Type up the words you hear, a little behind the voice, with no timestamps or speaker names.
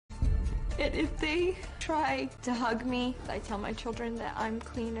And if they try to hug me, I tell my children that I'm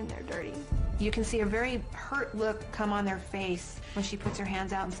clean and they're dirty. You can see a very hurt look come on their face when she puts her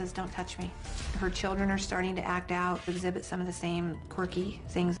hands out and says, "Don't touch me." Her children are starting to act out, exhibit some of the same quirky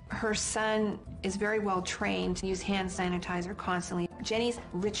things. Her son is very well trained to use hand sanitizer constantly. Jenny's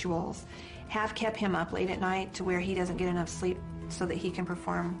rituals have kept him up late at night to where he doesn't get enough sleep so that he can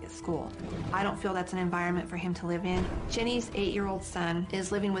perform at school. I don't feel that's an environment for him to live in. Jenny's 8-year-old son is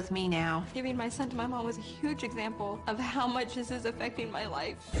living with me now. Giving my son to my mom was a huge example of how much this is affecting my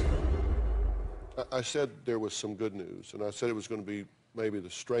life. I said there was some good news, and I said it was going to be maybe the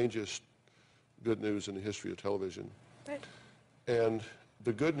strangest good news in the history of television. Right. And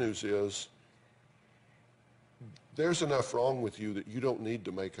the good news is there's enough wrong with you that you don't need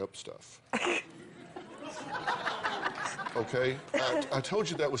to make up stuff. Okay? I told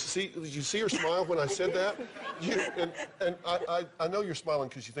you that was, see, did you see her smile when I said that? I know you're smiling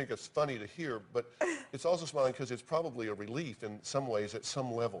because you think it's funny to hear, but it's also smiling because it's probably a relief in some ways at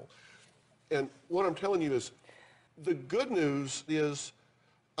some level. And what I'm telling you is, the good news is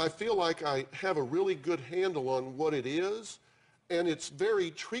I feel like I have a really good handle on what it is, and it's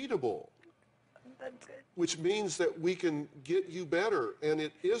very treatable. That's good. Which means that we can get you better, and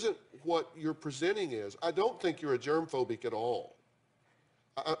it isn't what you're presenting is. I don't think you're a germphobic at all.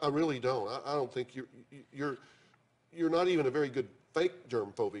 I really don't. I don't think you're not even a very good fake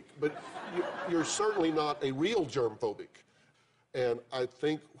germphobic, but you're certainly not a real germphobic. And I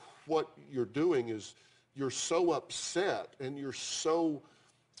think what you're doing is you're so upset and you're so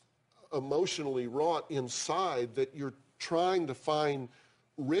emotionally wrought inside that you're trying to find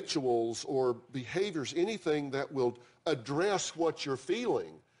rituals or behaviors, anything that will address what you're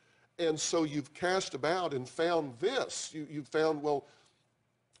feeling. And so you've cast about and found this. You've found, well,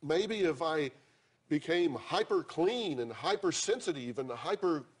 maybe if I became hyper clean and hypersensitive and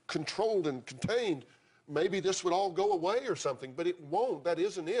hyper controlled and contained, maybe this would all go away or something, but it won't. That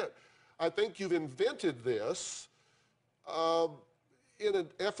isn't it. I think you've invented this in an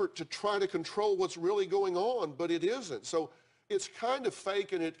effort to try to control what's really going on, but it isn't. So it's kind of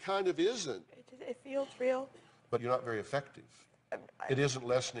fake and it kind of isn't. It feels real. But you're not very effective. It isn't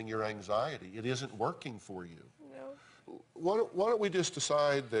lessening your anxiety. It isn't working for you. No. Why don't we just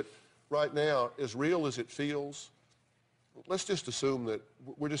decide that right now, as real as it feels, let's just assume that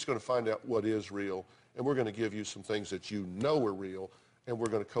we're just going to find out what is real, and we're going to give you some things that you know are real, and we're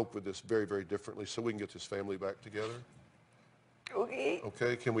going to cope with this very, very differently so we can get this family back together. Okay.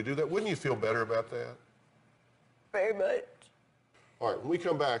 Okay, can we do that? Wouldn't you feel better about that? Very much. All right, when we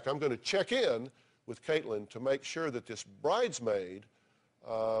come back, I'm going to check in with Caitlin to make sure that this bridesmaid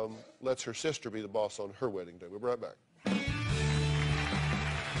lets her sister be the boss on her wedding day. We'll be right back.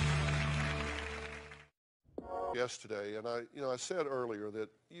 Yesterday, and I said earlier that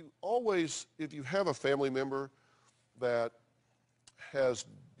you always, if you have a family member that has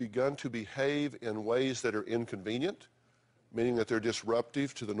begun to behave in ways that are inconvenient, meaning that they're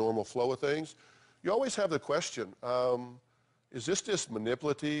disruptive to the normal flow of things, you always have the question, is this just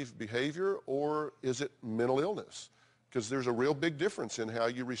manipulative behavior or is it mental illness? Because there's a real big difference in how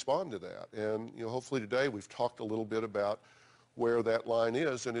you respond to that. And hopefully today we've talked a little bit about where that line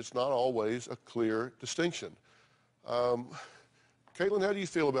is, and it's not always a clear distinction. Caitlin, how do you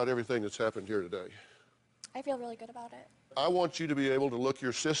feel about everything that's happened here today? I feel really good about it. I want you to be able to look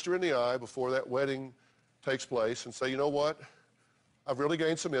your sister in the eye before that wedding takes place and say, you know what? I've really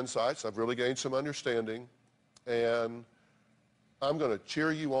gained some insights. I've really gained some understanding. And I'm going to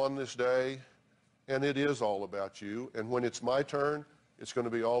cheer you on this day. And it is all about you. And when it's my turn, it's going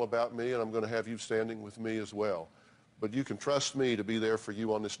to be all about me. And I'm going to have you standing with me as well. But you can trust me to be there for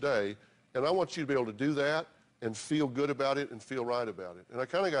you on this day. And I want you to be able to do that and feel good about it and feel right about it. And I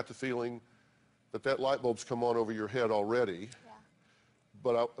kind of got the feeling that light bulb's come on over your head already. Yeah.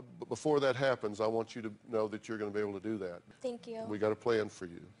 But before that happens, I want you to know that you're going to be able to do that. Thank you. We got a plan for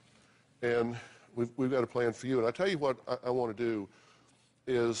you. And we've got a plan for you. And I tell you what I want to do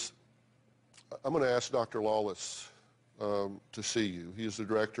is I'm going to ask Dr. Lawless to see you. He is the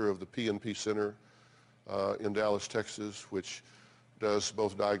director of the PNP Center in Dallas, Texas, which does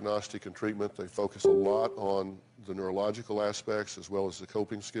both diagnostic and treatment. They focus a lot on the neurological aspects as well as the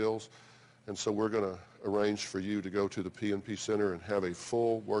coping skills. And so we're going to arrange for you to go to the PNP Center and have a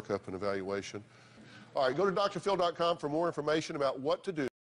full workup and evaluation. All right, go to drphil.com for more information about what to do.